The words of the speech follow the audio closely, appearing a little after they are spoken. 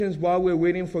while we're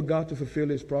waiting for God to fulfill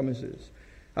His promises.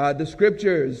 The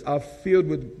scriptures are filled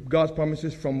with God's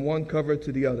promises from one cover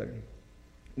to the other.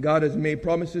 God has made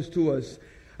promises to us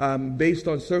based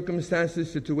on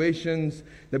circumstances, situations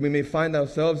that we may find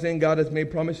ourselves in. God has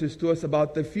made promises to us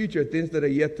about the future, things that are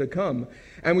yet to come.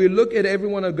 And we look at every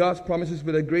one of God's promises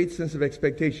with a great sense of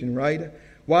expectation, right?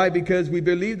 Why? Because we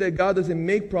believe that God doesn't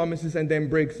make promises and then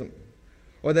breaks them.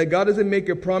 Or that God doesn't make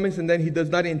a promise and then He does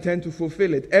not intend to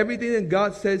fulfill it. Everything that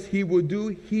God says He will do,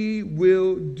 He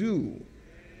will do.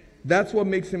 That's what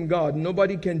makes Him God.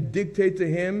 Nobody can dictate to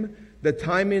Him the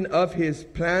timing of His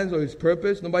plans or His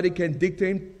purpose. Nobody can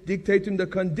dictate to Him the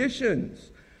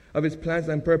conditions of His plans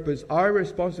and purpose. Our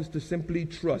response is to simply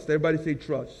trust. Everybody say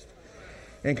trust.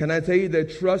 And can I tell you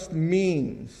that trust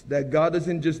means that God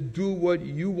doesn't just do what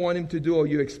you want Him to do or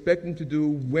you expect Him to do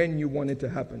when you want it to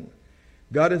happen.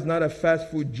 God is not a fast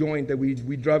food joint that we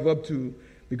drive up to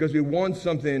because we want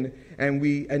something and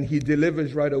He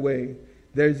delivers right away.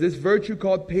 There's this virtue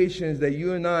called patience that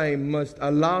you and I must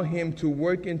allow Him to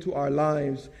work into our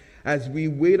lives as we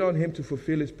wait on Him to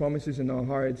fulfill His promises in our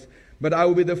hearts. But I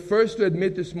will be the first to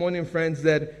admit this morning, friends,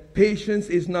 that patience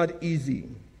is not easy.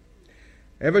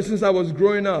 Ever since I was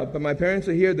growing up, and my parents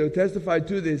are here, they'll testify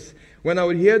to this, when I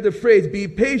would hear the phrase, be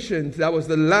patient, that was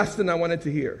the last thing I wanted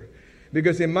to hear.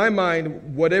 Because in my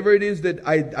mind, whatever it is that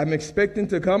I'm expecting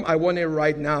to come, I want it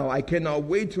right now. I cannot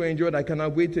wait to enjoy it. I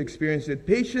cannot wait to experience it.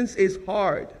 Patience is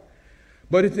hard.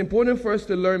 But it's important for us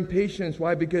to learn patience.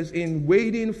 Why? Because in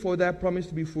waiting for that promise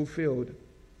to be fulfilled,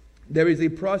 there is a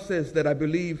process that I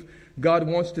believe God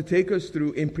wants to take us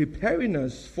through in preparing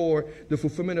us for the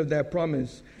fulfillment of that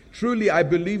promise. Truly, I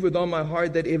believe with all my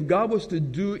heart that if God was to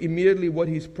do immediately what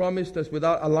He's promised us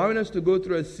without allowing us to go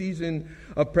through a season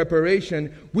of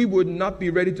preparation, we would not be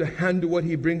ready to handle what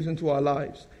He brings into our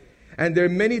lives. And there are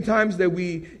many times that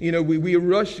we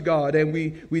rush God and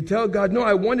we tell God, no,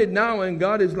 I want it now. And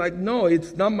God is like, no,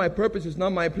 it's not my purpose, it's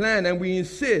not my plan. And we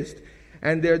insist.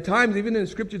 And there are times, even in the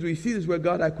scriptures, we see this where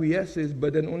God acquiesces,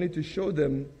 but then only to show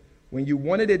them, when you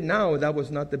wanted it now, that was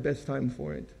not the best time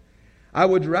for it. I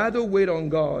would rather wait on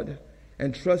God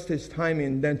and trust His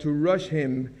timing than to rush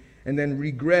Him and then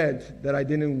regret that I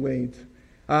didn't wait.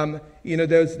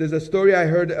 There's a story I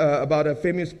heard about a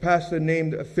famous pastor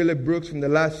named Philip Brooks from the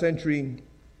last century.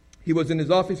 He was in his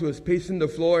office, he was pacing the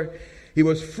floor. He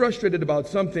was frustrated about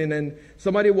something, and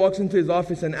somebody walks into his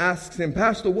office and asks him,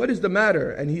 Pastor, what is the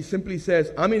matter? And he simply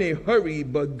says, I'm in a hurry,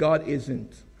 but God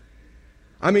isn't.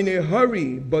 I'm in a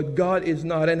hurry, but God is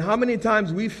not. And how many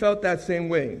times we felt that same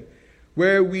way?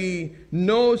 Where we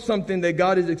know something that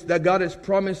God has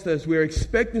promised us. We're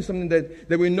expecting something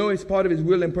that we know is part of His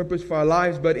will and purpose for our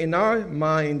lives. But in our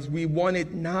minds, we want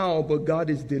it now, but God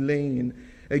is delaying.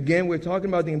 Again, we're talking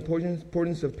about the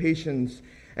importance of patience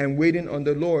and waiting on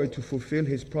the Lord to fulfill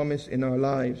His promise in our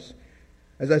lives.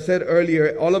 As I said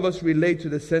earlier, all of us relate to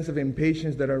the sense of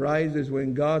impatience that arises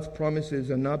when God's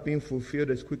promises are not being fulfilled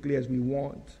as quickly as we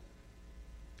want.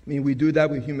 I mean, we do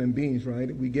that with human beings,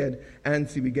 right? We get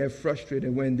antsy, we get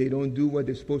frustrated when they don't do what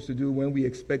they're supposed to do, when we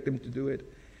expect them to do it.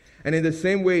 And in the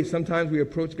same way, sometimes we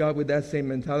approach God with that same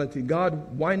mentality.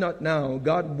 God, why not now?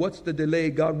 God, what's the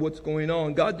delay? God, what's going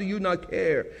on? God, do you not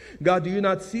care? God, do you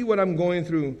not see what I'm going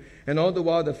through? And all the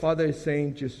while, the Father is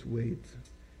saying, just wait,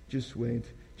 just wait,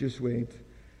 just wait.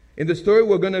 In the story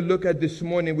we're going to look at this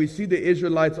morning, we see the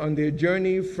Israelites on their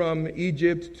journey from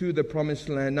Egypt to the Promised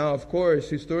Land. Now, of course,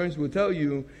 historians will tell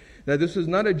you that this was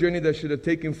not a journey that should have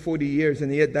taken 40 years,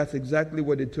 and yet that's exactly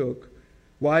what it took.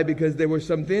 Why? Because there were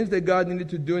some things that God needed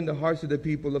to do in the hearts of the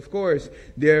people. Of course,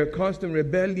 their constant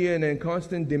rebellion and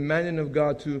constant demanding of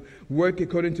God to work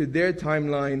according to their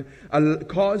timeline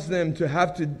caused them to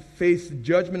have to face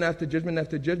judgment after judgment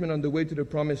after judgment on the way to the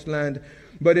Promised Land.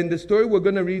 But in the story we're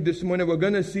going to read this morning, we're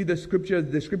going to see the scripture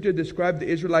described the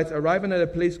Israelites arriving at a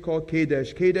place called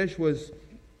Kadesh. Kadesh was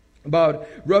about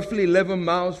roughly 11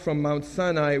 miles from Mount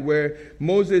Sinai, where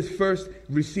Moses first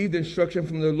received instruction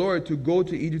from the Lord to go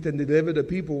to Egypt and deliver the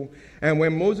people. And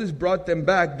when Moses brought them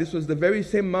back, this was the very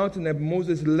same mountain that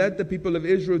Moses led the people of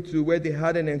Israel to, where they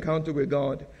had an encounter with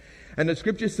God. And the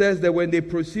scripture says that when they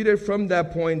proceeded from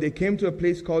that point, they came to a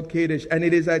place called Kadesh. And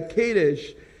it is at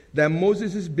Kadesh that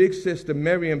Moses' big sister,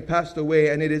 Miriam, passed away.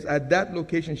 And it is at that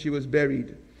location she was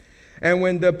buried. And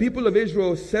when the people of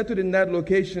Israel settled in that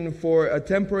location for a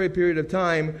temporary period of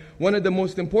time, one of the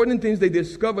most important things they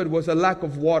discovered was a lack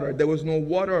of water. There was no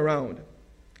water around.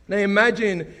 Now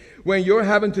imagine when you're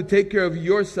having to take care of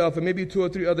yourself and maybe 2 or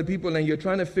 3 other people, and you're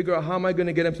trying to figure out, how am I going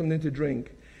to get them something to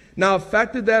drink? Now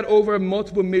factor that over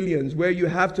multiple millions, where you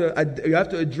have to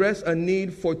address a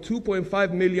need for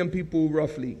 2.5 million people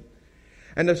roughly.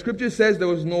 And the scripture says there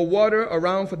was no water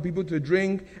around for people to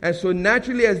drink. And so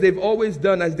naturally, as they've always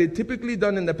done, as they typically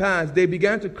done in the past, they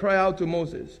began to cry out to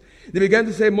Moses. They began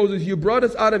to say, Moses, you brought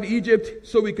us out of Egypt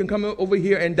so we can come over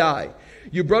here and die.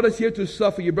 You brought us here to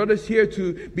suffer. You brought us here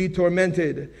to be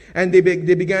tormented. And they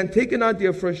began taking out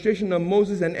their frustration on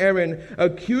Moses and Aaron,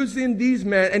 accusing these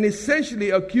men and essentially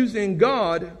accusing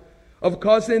God of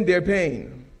causing their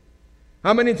pain.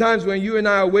 How many times when you and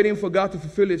I are waiting for God to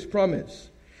fulfill His promise,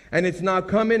 and it's not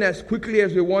coming as quickly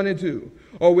as we wanted to,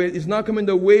 or it's not coming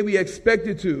the way we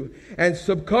expected to, and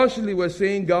subconsciously we're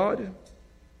saying, God,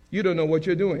 you don't know what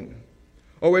you're doing.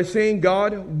 Or we're saying,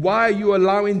 God, why are you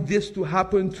allowing this to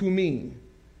happen to me?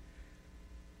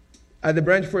 At the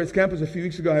Branch Forest campus a few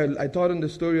weeks ago, I taught on the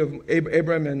story of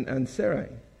Abraham and Sarai.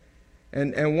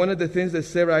 And one of the things that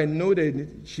Sarai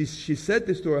noted, she said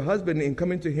this to her husband in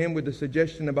coming to him with the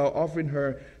suggestion about offering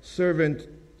her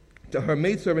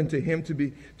maidservant to him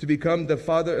to become the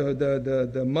father,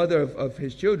 the mother of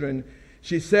his children.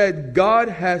 She said, God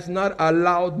has not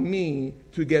allowed me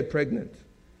to get pregnant.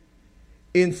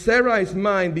 In Sarai's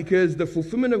mind, because the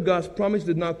fulfillment of God's promise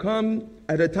did not come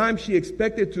at the time she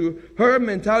expected to, her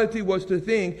mentality was to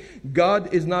think,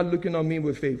 God is not looking on me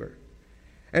with favor.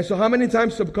 And so how many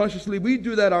times subconsciously we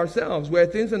do that ourselves, where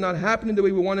things are not happening the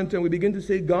way we want them to, and we begin to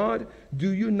say, God,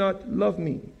 do you not love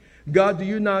me? God, do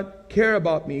you not care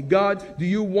about me? God, do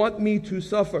you want me to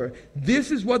suffer?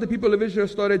 This is what the people of Israel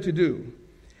started to do.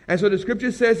 And so the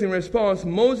scripture says in response,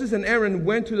 Moses and Aaron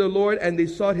went to the Lord and they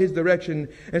sought His direction.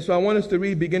 And so I want us to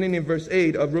read beginning in verse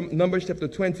 8 of Numbers chapter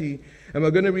 20. And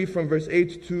we're going to read from verse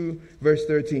 8 to verse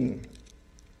 13.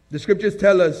 The scriptures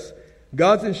tell us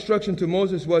God's instruction to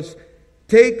Moses was,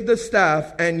 take the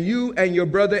staff and you and your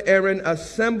brother Aaron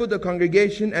assemble the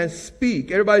congregation and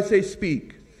speak. Everybody say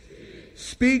speak.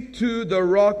 Speak to the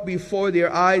rock before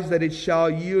their eyes that it shall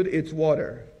yield its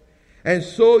water. And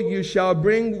so you shall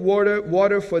bring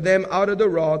water for them out of the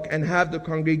rock and have the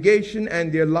congregation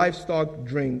and their livestock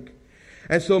drink.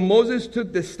 And so Moses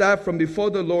took the staff from before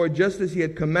the Lord just as he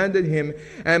had commanded him.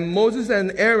 And Moses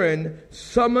and Aaron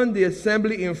summoned the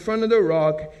assembly in front of the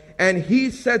rock. And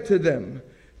he said to them,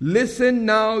 listen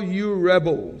now, you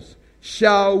rebels.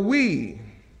 Shall we?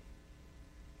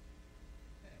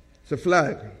 It's a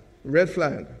flag, red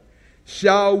flag.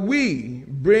 Shall we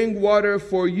bring water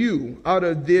for you out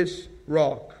of this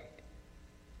rock?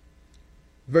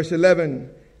 Verse 11.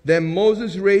 Then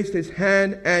Moses raised his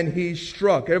hand and he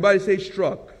struck. Everybody say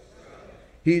struck.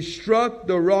 He struck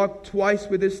the rock twice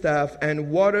with his staff, and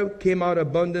water came out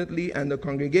abundantly, and the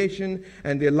congregation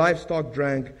and their livestock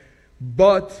drank.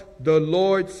 But the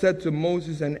Lord said to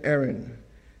Moses and Aaron,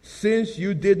 since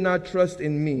you did not trust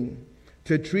in me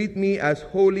to treat me as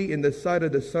holy in the sight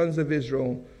of the sons of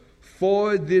Israel,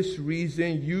 for this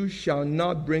reason you shall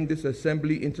not bring this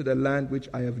assembly into the land which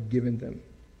I have given them.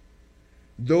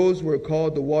 Those were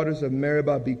called the waters of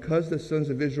Meribah because the sons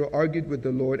of Israel argued with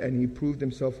the Lord and He proved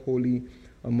Himself holy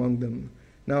among them.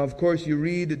 Now, of course, you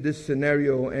read this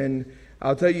scenario, and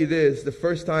I'll tell you this, the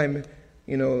first time,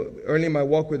 early in my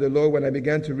walk with the Lord, when I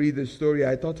began to read this story,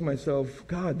 I thought to myself,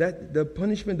 God, the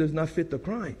punishment does not fit the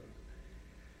crime.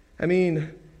 I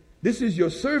mean, this is your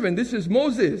servant. This is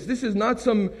Moses. This is not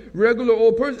some regular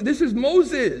old person. This is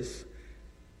Moses.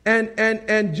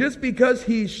 And just because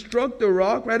he struck the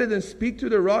rock rather than speak to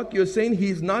the rock, you're saying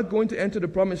he's not going to enter the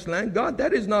promised land? God,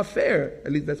 that is not fair.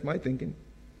 At least that's my thinking.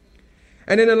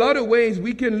 And in a lot of ways,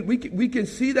 we can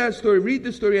see that story, read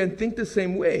the story, and think the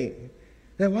same way.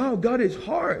 That, wow, God is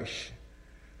harsh.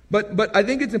 But I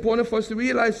think it's important for us to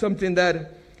realize something,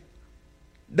 that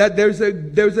there's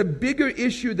a bigger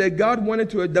issue that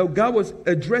God was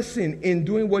addressing in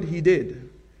doing what He did.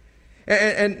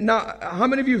 And now, how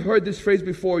many of you have heard this phrase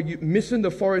before? Missing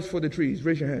the forest for the trees.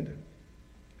 Raise your hand.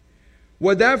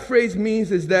 What that phrase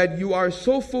means is that you are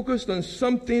so focused on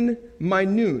something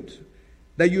minute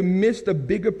that you miss the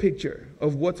bigger picture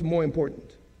of what's more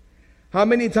important. How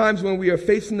many times when we are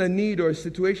facing a need or a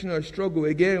situation or a struggle,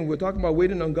 again, we're talking about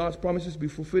waiting on God's promises to be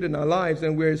fulfilled in our lives,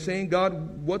 and we're saying,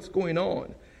 God, what's going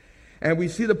on? And we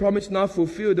see the promise not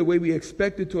fulfilled the way we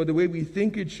expect it to or the way we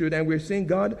think it should. And we're saying,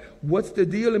 God, what's the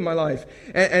deal in my life?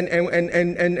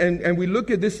 And we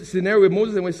look at this scenario with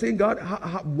Moses and we're saying, God,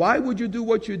 why would you do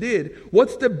what you did?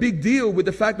 What's the big deal with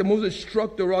the fact that Moses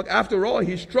struck the rock? After all,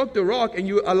 he struck the rock and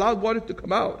you allowed water to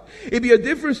come out. It'd be a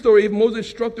different story if Moses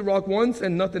struck the rock once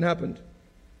and nothing happened.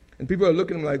 And people are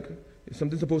looking at him like, is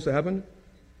something supposed to happen?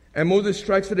 And Moses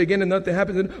strikes it again and nothing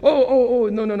happens. And no,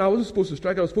 I wasn't supposed to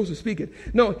strike it. I was supposed to speak it.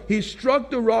 No, he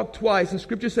struck the rock twice and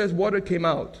Scripture says water came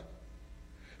out.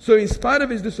 So in spite of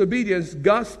his disobedience,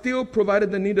 God still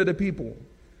provided the need of the people.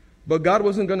 But God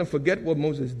wasn't going to forget what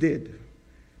Moses did.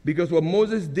 Because what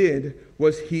Moses did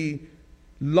was he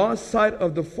lost sight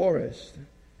of the forest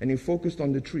and he focused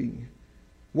on the tree.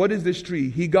 What is this tree?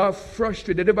 He got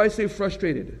frustrated. Everybody say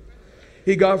frustrated.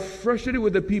 He got frustrated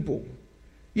with the people.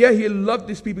 Yeah, he loved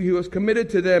these people. He was committed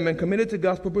to them and committed to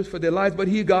God's purpose for their lives, but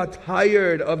he got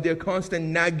tired of their constant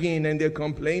nagging and their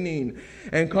complaining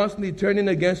and constantly turning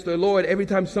against the Lord every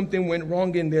time something went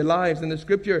wrong in their lives. And the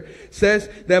scripture says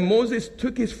that Moses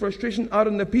took his frustration out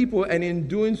on the people, and in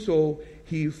doing so,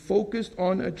 he focused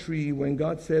on a tree when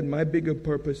God said, my bigger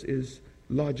purpose is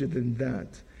larger than that.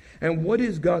 And what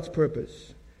is God's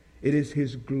purpose? It is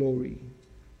his glory.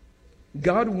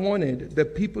 God wanted the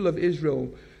people of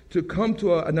Israel to come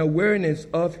to an awareness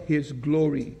of his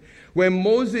glory. When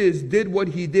Moses did what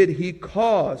he did, he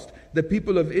caused the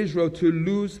people of Israel to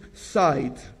lose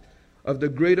sight of the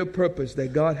greater purpose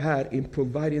that God had in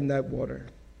providing that water.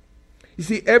 You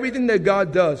see, everything that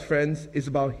God does, friends, is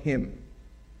about him.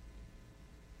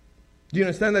 Do you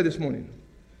understand that this morning?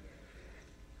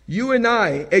 You and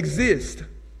I exist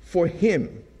for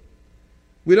him.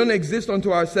 We don't exist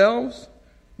unto ourselves.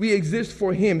 We exist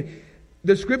for him.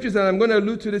 The scriptures, and I'm going to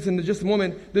allude to this in just a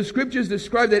moment, the scriptures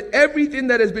describe that everything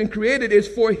that has been created is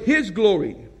for his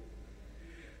glory.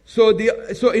 So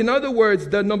in other words,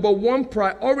 the number one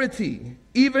priority,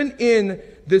 even in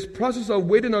this process of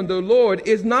waiting on the Lord,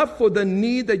 is not for the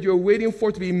need that you're waiting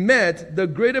for to be met. The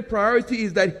greater priority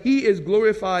is that he is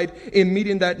glorified in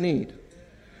meeting that need.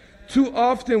 Too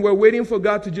often we're waiting for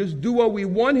God to just do what we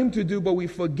want him to do, but we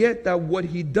forget that what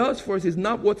he does for us is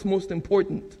not what's most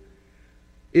important.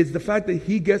 It's the fact that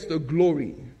he gets the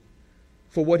glory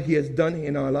for what he has done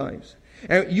in our lives.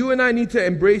 And you and I need to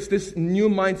embrace this new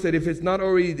mindset, if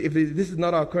this is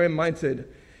not our current mindset,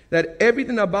 that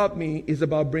everything about me is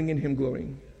about bringing him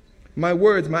glory. My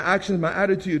words, my actions, my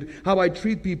attitude, how I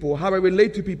treat people, how I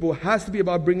relate to people has to be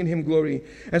about bringing him glory.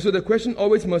 And so the question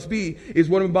always must be, is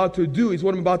what I'm about to do, is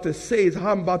what I'm about to say, is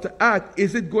how I'm about to act,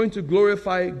 is it going to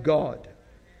glorify God?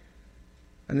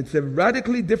 And it's a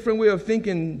radically different way of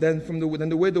thinking than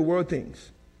the way the world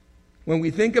thinks. When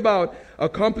we think about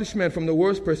accomplishment from the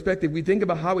world's perspective, we think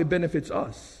about how it benefits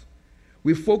us.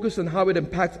 We focus on how it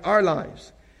impacts our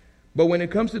lives. But when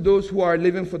it comes to those who are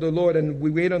living for the Lord and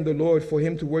we wait on the Lord for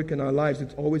him to work in our lives,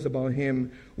 it's always about him.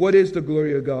 What is the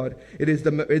glory of God? It is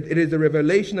the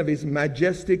revelation of his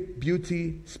majestic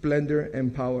beauty, splendor,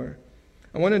 and power.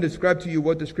 I want to describe to you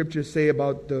what the scriptures say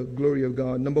about the glory of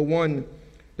God. Number one,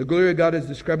 the glory of God is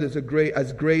described as great,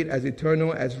 as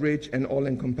eternal, as rich, and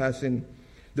all-encompassing.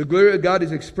 The glory of God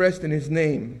is expressed in his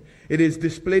name. It is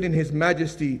displayed in his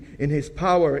majesty, in his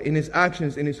power, in his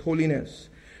actions, in his holiness.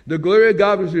 The glory of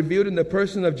God was revealed in the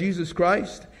person of Jesus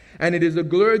Christ, and it is the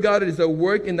glory of God that is at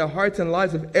work in the hearts and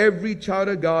lives of every child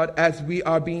of God as we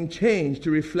are being changed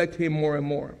to reflect him more and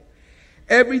more.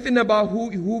 Everything about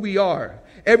who we are,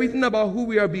 everything about who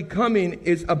we are becoming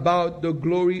is about the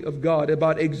glory of God,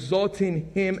 about exalting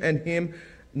him and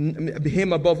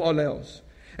him above all else.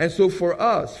 And so for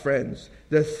us, friends,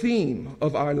 the theme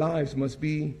of our lives must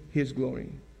be his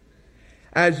glory.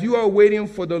 As you are waiting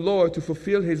for the Lord to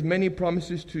fulfill his many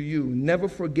promises to you, never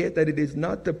forget that it is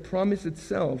not the promise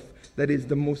itself that is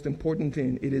the most important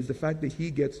thing. It is the fact that he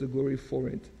gets the glory for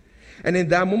it. And in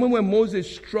that moment when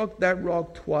Moses struck that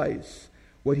rock twice,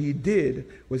 what he did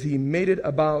was he made it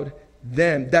about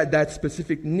them, that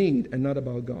specific need, and not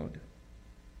about God.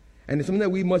 And it's something that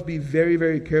we must be very,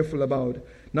 very careful about,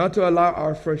 not to allow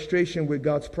our frustration with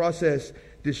God's process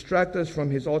distract us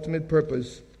from his ultimate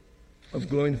purpose of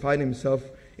glorifying himself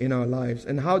in our lives.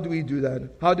 And how do we do that?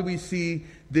 How do we see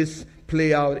this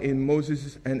play out in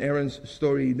Moses and Aaron's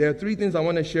story? There are three things I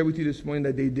want to share with you this morning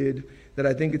that they did that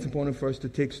I think it's important for us to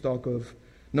take stock of.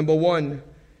 Number one,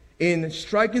 in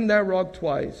striking that rock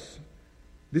twice,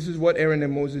 this is what Aaron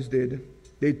and Moses did.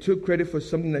 They took credit for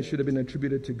something that should have been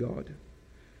attributed to God.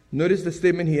 Notice the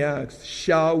statement he asked,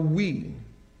 shall we?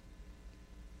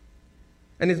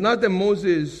 And it's not that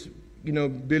Moses,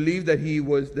 believed that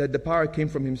that the power came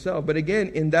from himself. But again,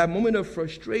 in that moment of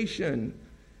frustration,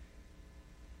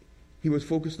 he was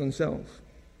focused on self.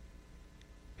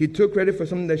 He took credit for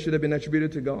something that should have been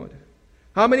attributed to God.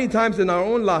 How many times in our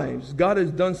own lives God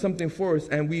has done something for us,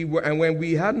 and when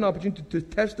we had an opportunity to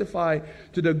testify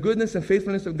to the goodness and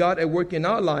faithfulness of God at work in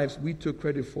our lives, we took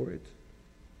credit for it.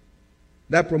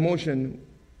 That promotion,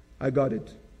 I got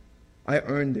it. I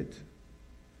earned it.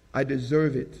 I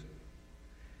deserve it.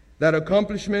 That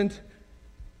accomplishment,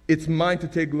 it's mine to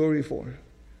take glory for.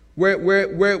 Where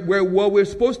what we're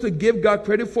supposed to give God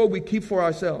credit for, we keep for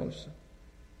ourselves.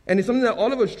 And it's something that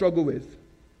all of us struggle with.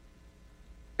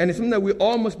 And it's something that we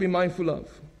all must be mindful of.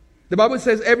 The Bible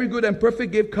says every good and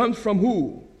perfect gift comes from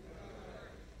who?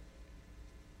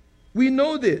 We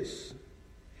know this.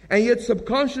 And yet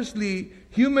subconsciously,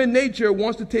 human nature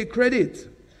wants to take credit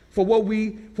for what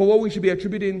we should be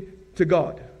attributing to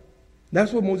God.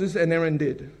 That's what Moses and Aaron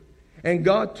did. And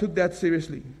God took that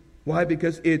seriously. Why?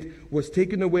 Because it was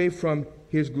taken away from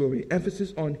his glory.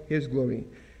 Emphasis on his glory.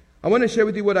 I want to share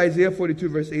with you what Isaiah 42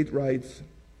 verse 8 writes.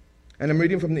 And I'm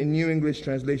reading from the New English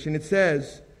Translation. It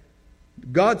says,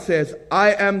 God says,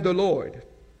 I am the Lord.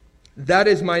 That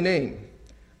is my name.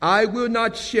 I will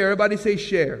not share. Everybody say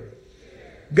share.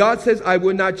 God says, I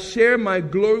will not share my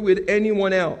glory with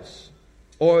anyone else,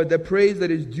 or the praise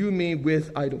that is due me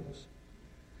with idols.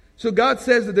 So God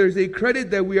says that there's a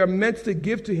credit that we are meant to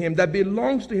give to him, that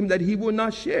belongs to him, that he will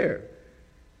not share.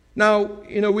 Now,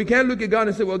 we can't look at God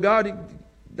and say, well, God,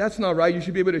 that's not right. You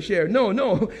should be able to share.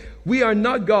 No. We are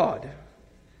not God.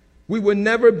 We will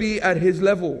never be at his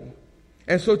level.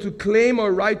 And so to claim a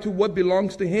right to what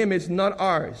belongs to him is not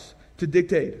ours to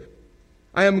dictate.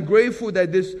 I am grateful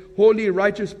that this holy,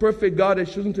 righteous, perfect God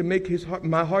has chosen to make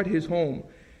my heart his home.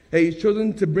 That he's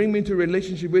chosen to bring me into a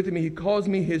relationship with him. He calls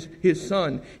me his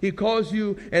son. He calls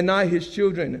you and I his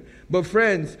children. But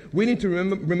friends, we need to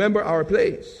remember our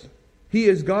place. He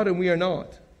is God and we are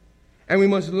not. And we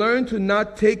must learn to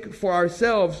not take for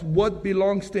ourselves what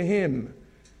belongs to him.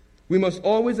 We must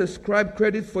always ascribe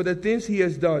credit for the things he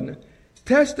has done.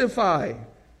 Testify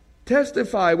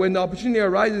when the opportunity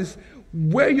arises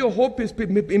where your hope has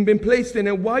been placed in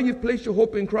and why you've placed your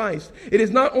hope in Christ. It is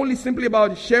not only simply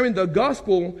about sharing the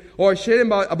gospel or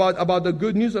sharing about the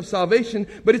good news of salvation,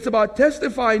 but it's about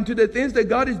testifying to the things that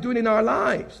God is doing in our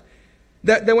lives.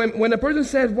 That when a person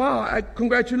says, wow,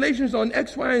 congratulations on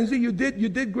X, Y, and Z, you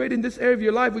did great in this area of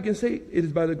your life, we can say, it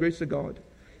is by the grace of God.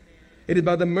 It is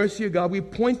by the mercy of God. We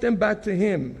point them back to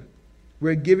him.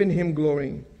 We're giving him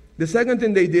glory. The second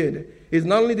thing they did is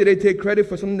not only did they take credit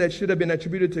for something that should have been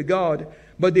attributed to God,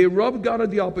 but they robbed God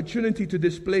of the opportunity to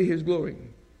display his glory.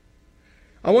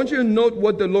 I want you to note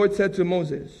what the Lord said to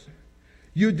Moses.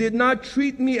 You did not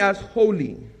treat me as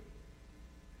holy.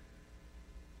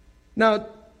 Now,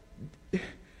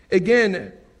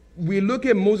 again, we look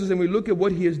at Moses and we look at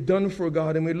what he has done for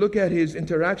God and we look at his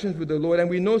interactions with the Lord, and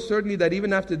we know certainly that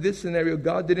even after this scenario,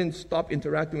 God didn't stop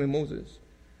interacting with Moses,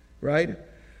 right?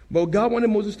 But God wanted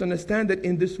Moses to understand that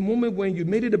in this moment when you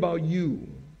made it about you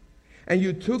and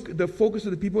you took the focus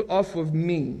of the people off of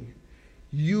me,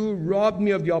 you robbed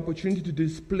me of the opportunity to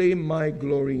display my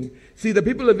glory. See, the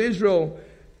people of Israel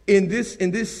in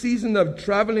this season of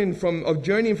traveling of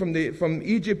journeying from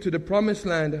Egypt to the promised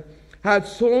land had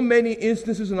so many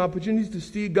instances and opportunities to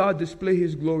see God display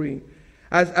his glory.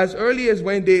 As early as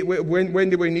when they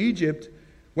were in Egypt,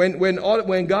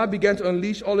 when God began to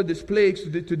unleash all of these plagues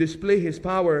to display his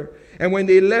power, and when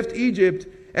they left Egypt,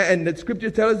 and the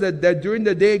scripture tells us that during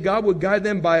the day God would guide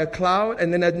them by a cloud,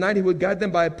 and then at night he would guide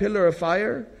them by a pillar of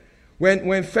fire.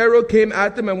 When Pharaoh came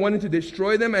at them and wanted to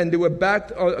destroy them, and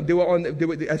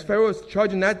as Pharaoh was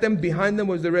charging at them, behind them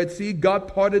was the Red Sea. God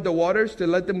parted the waters to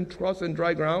let them cross on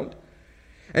dry ground.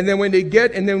 And then when they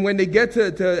get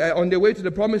to on their way to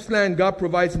the promised land, God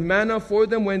provides manna for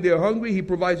them when they're hungry. He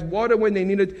provides water when they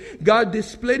need it. God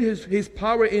displayed his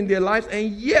power in their lives,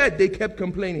 and yet they kept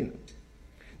complaining.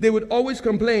 They would always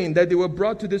complain that they were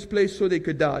brought to this place so they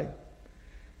could die.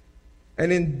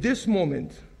 And in this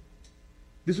moment,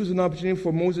 this was an opportunity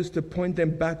for Moses to point them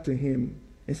back to him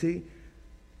and say,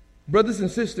 brothers and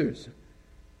sisters,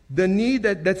 the need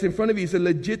that's in front of you is a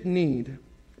legit need.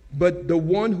 But the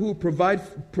one who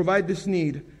provide this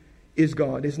need is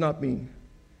God. It's not me.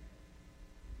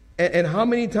 And how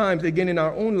many times, again, in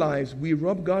our own lives, we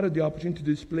rob God of the opportunity to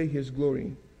display his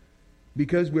glory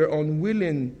because we're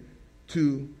unwilling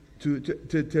to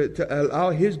allow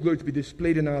his glory to be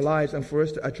displayed in our lives and for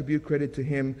us to attribute credit to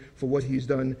him for what he's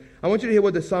done. I want you to hear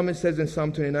what the psalmist says in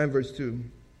Psalm 29, verse 2. The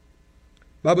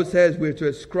Bible says we're to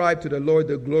ascribe to the Lord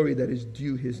the glory that is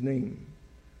due his name.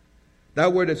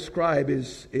 That word ascribe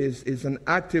is an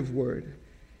active word.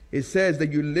 It says that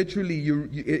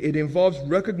it involves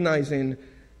recognizing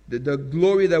the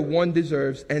glory that one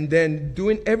deserves and then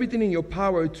doing everything in your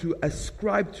power to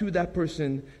ascribe to that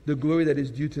person the glory that is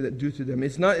due to them.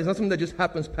 It's not something that just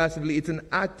happens passively. It's an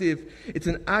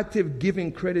active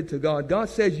giving credit to God. God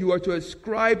says you are to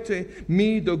ascribe to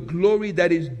me the glory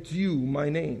that is due my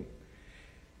name.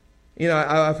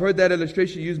 I've heard that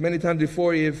illustration used many times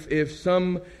before. If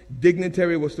some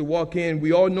dignitary was to walk in,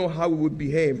 we all know how we would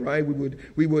behave, right?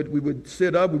 We would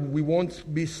sit up. We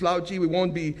won't be slouchy. We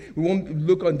won't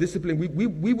look undisciplined.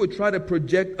 We would try to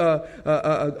project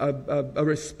a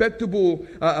respectable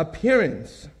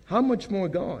appearance. How much more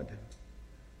God?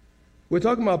 We're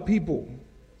talking about people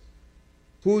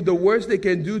who the worst they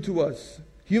can do to us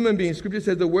human beings. Scripture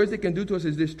says the worst they can do to us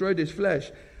is destroy this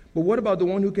flesh. But what about the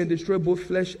one who can destroy both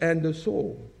flesh and the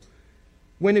soul?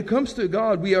 When it comes to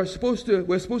God, we're supposed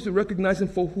to recognize him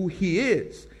for who he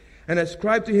is and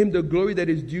ascribe to him the glory that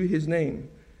is due his name.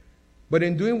 But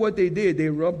in doing what they did, they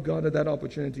robbed God of that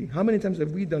opportunity. How many times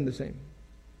have we done the same?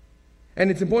 And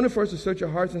it's important for us to search our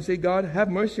hearts and say, God, have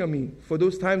mercy on me for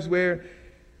those times where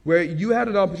you had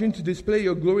an opportunity to display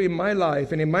your glory in my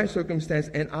life and in my circumstance,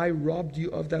 and I robbed you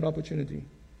of that opportunity.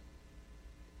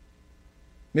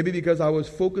 Maybe because I was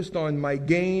focused on my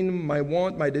gain, my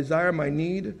want, my desire, my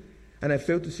need, and I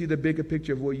failed to see the bigger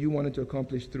picture of what you wanted to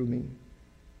accomplish through me.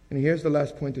 And here's the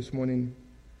last point this morning.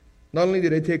 Not only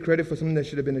did they take credit for something that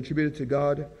should have been attributed to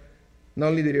God, not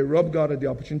only did they rob God of the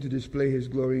opportunity to display his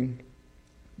glory,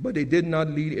 but they did not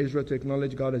lead Israel to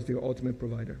acknowledge God as their ultimate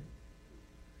provider.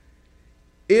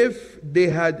 If they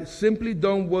had simply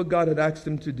done what God had asked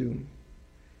them to do,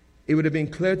 it would have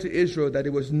been clear to Israel that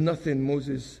it was nothing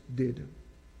Moses did.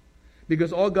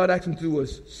 Because all God asked him to do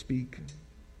was speak.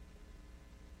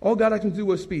 All God asked him to do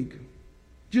was speak.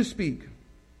 Just speak.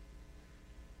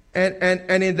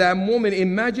 And in that moment,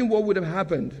 imagine what would have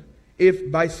happened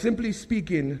if by simply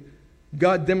speaking,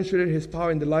 God demonstrated his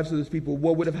power in the lives of those people.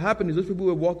 What would have happened is those people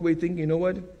would walk away thinking, you know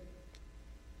what?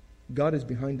 God is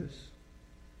behind us.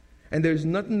 And there's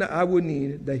nothing that I would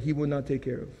need that he will not take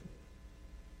care of.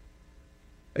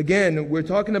 Again, we're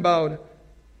talking about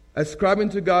ascribing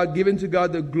to God, giving to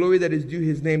God the glory that is due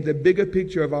his name. The bigger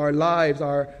picture of our lives,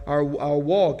 our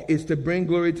walk is to bring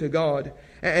glory to God.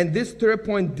 And this third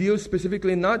point deals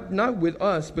specifically not with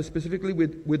us, but specifically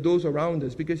with those around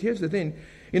us. Because here's the thing.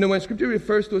 When Scripture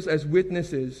refers to us as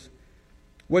witnesses,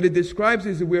 what it describes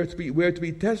is that we're to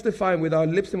be testifying with our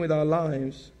lips and with our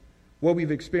lives what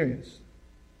we've experienced.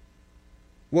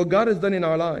 What God has done in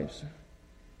our lives.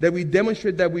 That we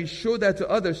demonstrate, that we show that to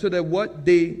others so that what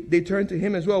they turn to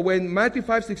him as well. When Matthew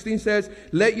 5:16 says,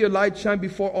 let your light shine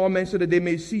before all men so that they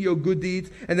may see your good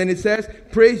deeds. And then it says,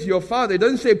 praise your Father. It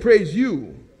doesn't say praise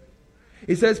you.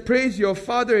 It says, praise your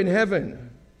Father in heaven.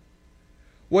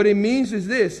 What it means is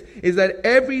this, is that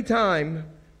every time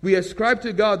we ascribe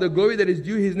to God the glory that is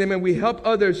due his name and we help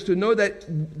others to know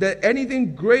that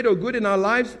anything great or good in our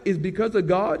lives is because of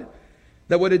God,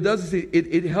 that what it does is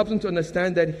it helps them to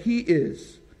understand that he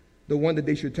is the one that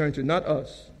they should turn to, not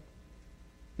us.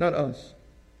 Not us.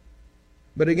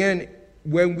 But again,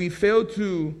 when we fail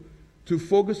to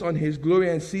focus on his glory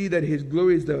and see that his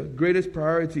glory is the greatest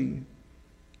priority,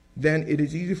 then it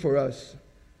is easy for us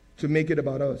to make it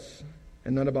about us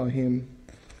and not about him.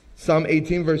 Psalm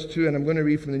 18 verse 2, and I'm going to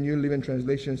read from the New Living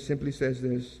Translation, simply says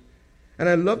this. And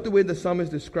I love the way the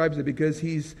psalmist describes it because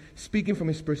he's speaking from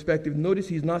his perspective. Notice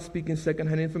he's not speaking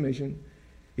secondhand information.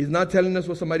 He's not telling us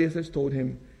what somebody else has told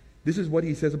him. This is what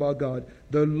he says about God.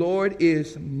 The Lord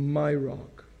is my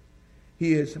rock.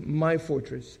 He is my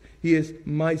fortress. He is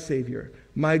my Savior.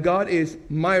 My God is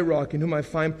my rock in whom I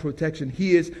find protection.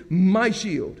 He is my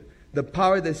shield, the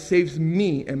power that saves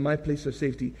me and my place of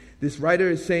safety. This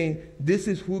writer is saying, this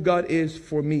is who God is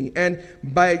for me. And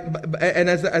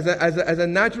as a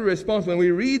natural response, when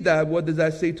we read that, what does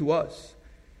that say to us?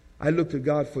 I look to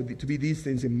God to be these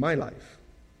things in my life.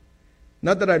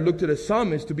 Not that I look to the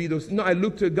psalmist to be those. No, I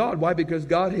look to God. Why? Because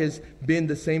God has been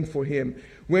the same for him.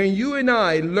 When you and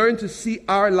I learn to see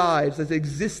our lives as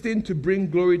existing to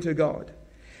bring glory to God,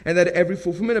 and that every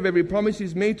fulfillment of every promise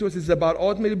he's made to us is about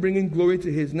ultimately bringing glory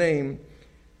to his name,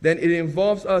 then it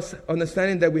involves us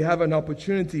understanding that we have an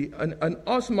opportunity, an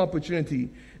awesome opportunity,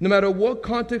 no matter what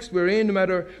context we're in, no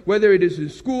matter whether it is in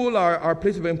school, our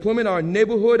place of employment, our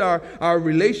neighborhood, our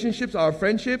relationships, our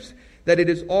friendships, that it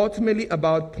is ultimately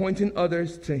about pointing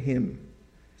others to him.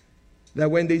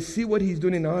 That when they see what he's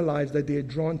doing in our lives, that they are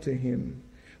drawn to him.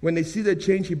 When they see the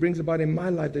change he brings about in my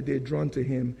life, that they're drawn to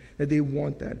him, that they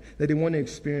want that they want to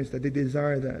experience that, they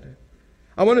desire that.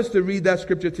 I want us to read that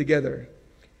scripture together.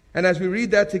 And as we read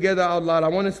that together out loud, I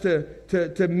want us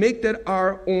to make that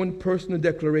our own personal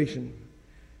declaration.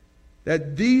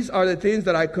 That these are the things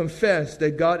that I confess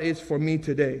that God is for me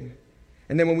today.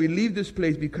 And then when we leave this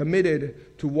place, be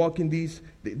committed to walking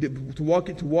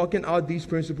out these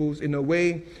principles in a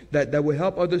way that will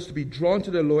help others to be drawn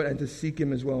to the Lord and to seek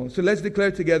him as well. So let's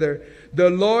declare together, the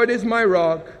Lord is my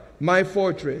rock, my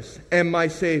fortress, and my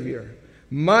Savior.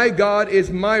 My God is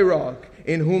my rock,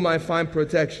 in whom I find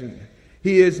protection.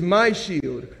 He is my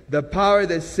shield, the power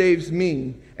that saves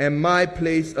me, and my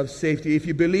place of safety. If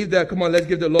you believe that, come on, let's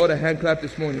give the Lord a hand clap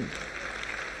this morning.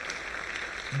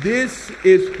 This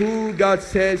is who God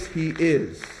says he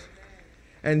is.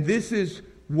 And this is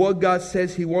what God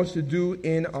says he wants to do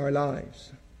in our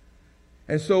lives.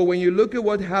 And so when you look at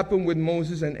what happened with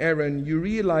Moses and Aaron, you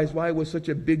realize why it was such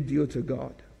a big deal to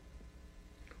God.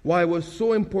 Why it was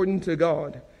so important to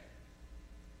God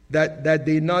that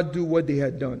they not do what they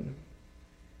had done.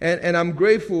 And I'm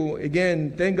grateful,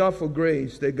 again, thank God for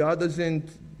grace, that God doesn't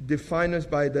define us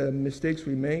by the mistakes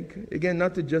we make. Again,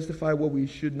 not to justify what we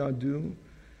should not do.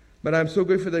 But I'm so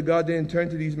grateful that God didn't turn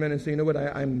to these men and say, you know what,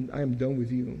 I'm done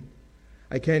with you.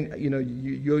 I can't,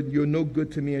 you're no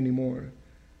good to me anymore.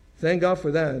 Thank God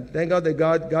for that. Thank God that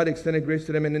God extended grace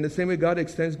to them. And in the same way, God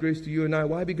extends grace to you and I.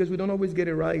 Why? Because we don't always get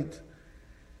it right.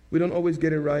 We don't always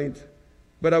get it right.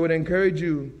 But I would encourage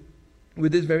you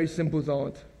with this very simple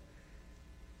thought.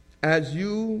 As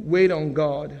you wait on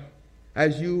God,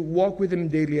 as you walk with Him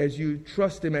daily, as you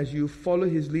trust Him, as you follow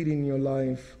His lead in your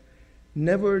life,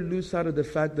 never lose sight of the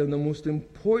fact that the most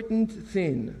important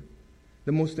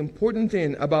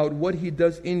thing about what He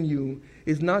does in you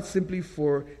is not simply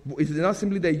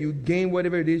that you gain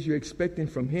whatever it is you're expecting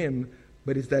from Him,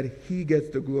 but it's that He gets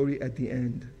the glory at the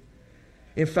end.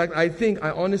 In fact, I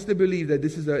honestly believe that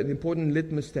this is an important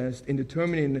litmus test in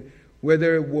determining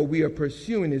whether what we are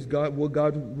pursuing is what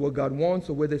God wants,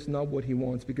 or whether it's not what He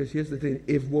wants. Because here's the thing,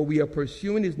 if what we are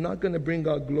pursuing is not going to bring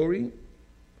God glory,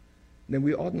 then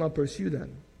we ought not pursue that.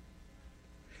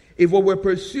 If what we're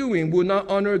pursuing will not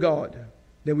honor God,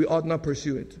 then we ought not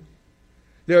pursue it.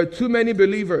 There are too many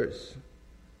believers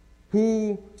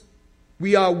who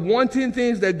we are wanting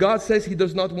things that God says He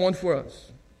does not want for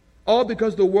us. All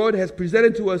because the world has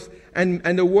presented to us and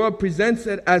the world presents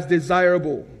it as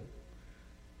desirable.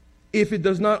 If it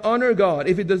does not honor God,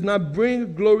 if it does not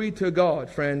bring glory to God,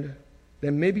 friend,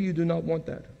 then maybe you do not want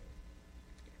that.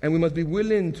 And we must be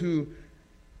willing to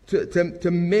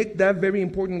make that very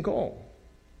important call.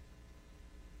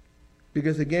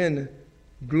 Because again,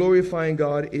 glorifying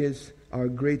God is our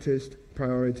greatest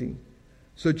priority.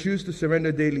 So choose to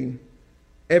surrender daily,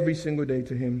 every single day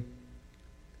to Him.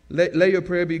 Let your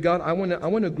prayer be, God, I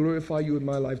want to glorify You in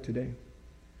my life today.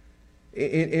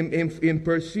 In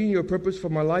pursuing Your purpose for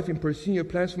my life, in pursuing Your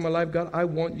plans for my life, God, I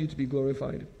want You to be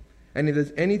glorified. And if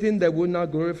there's anything that would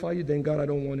not glorify You, then God, I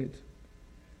don't want it.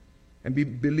 And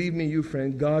believe me, you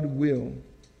friend, God will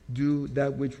do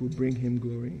that which will bring Him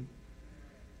glory.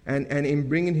 And in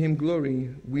bringing Him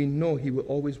glory, we know He will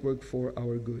always work for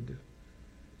our good.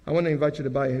 I want to invite you to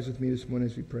bow your heads with me this morning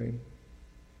as we pray.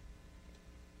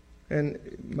 And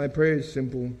my prayer is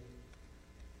simple.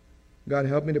 God,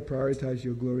 help me to prioritize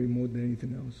Your glory more than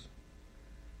anything else.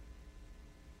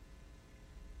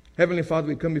 Heavenly Father,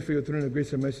 we come before Your throne of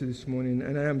grace and mercy this morning,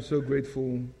 and I am so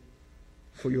grateful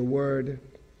for Your word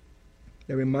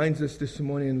that reminds us this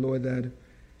morning, Lord, that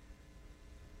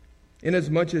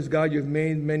inasmuch as, God, You've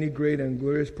made many great and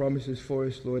glorious promises for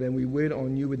us, Lord, and we wait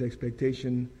on You with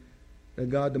expectation, that,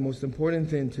 God, the most important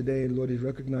thing today, Lord, is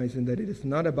recognizing that it is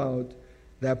not about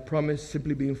that promise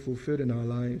simply being fulfilled in our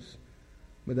lives,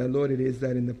 but that, Lord, it is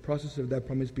that in the process of that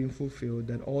promise being fulfilled,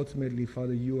 that ultimately,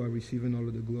 Father, You are receiving all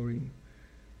of the glory.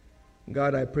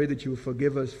 God, I pray that You will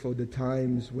forgive us for the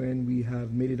times when we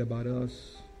have made it about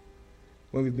us,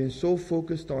 when we've been so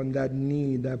focused on that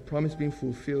need, that promise being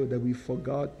fulfilled, that we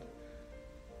forgot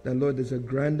that, Lord, there's a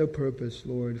grander purpose,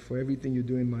 Lord, for everything You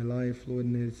do in my life, Lord,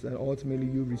 and it's that ultimately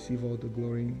You receive all the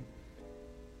glory.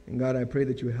 And God, I pray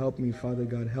that You help me, Father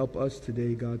God. Help us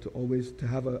today, God, to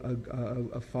have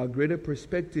a far greater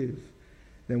perspective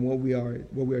than what we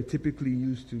are typically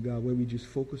used to, God, where we just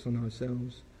focus on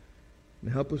ourselves.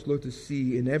 And help us, Lord, to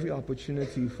see in every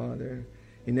opportunity, Father,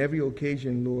 in every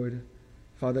occasion, Lord,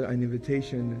 Father, an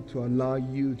invitation to allow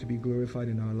You to be glorified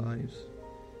in our lives.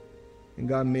 And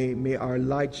God, may our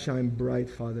light shine bright,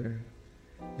 Father.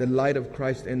 The light of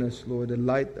Christ in us, Lord, the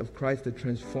light of Christ that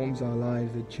transforms our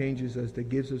lives, that changes us, that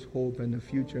gives us hope and a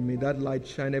future. May that light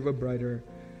shine ever brighter.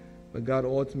 But God,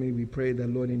 ultimately we pray that,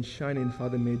 Lord, in shining,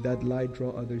 Father, may that light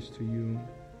draw others to You.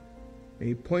 May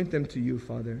You point them to You,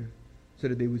 Father, so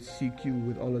that they would seek You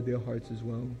with all of their hearts as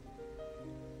well.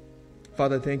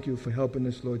 Father, thank You for helping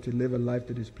us, Lord, to live a life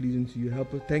that is pleasing to You.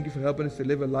 Thank You for helping us to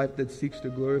live a life that seeks to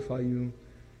glorify You.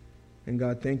 And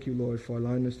God, thank You, Lord, for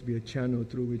allowing us to be a channel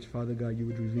through which, Father God, You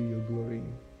would reveal Your glory.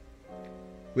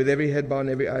 With every head bowed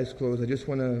and every eyes closed, I just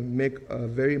want to make a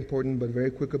very important but very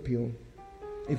quick appeal.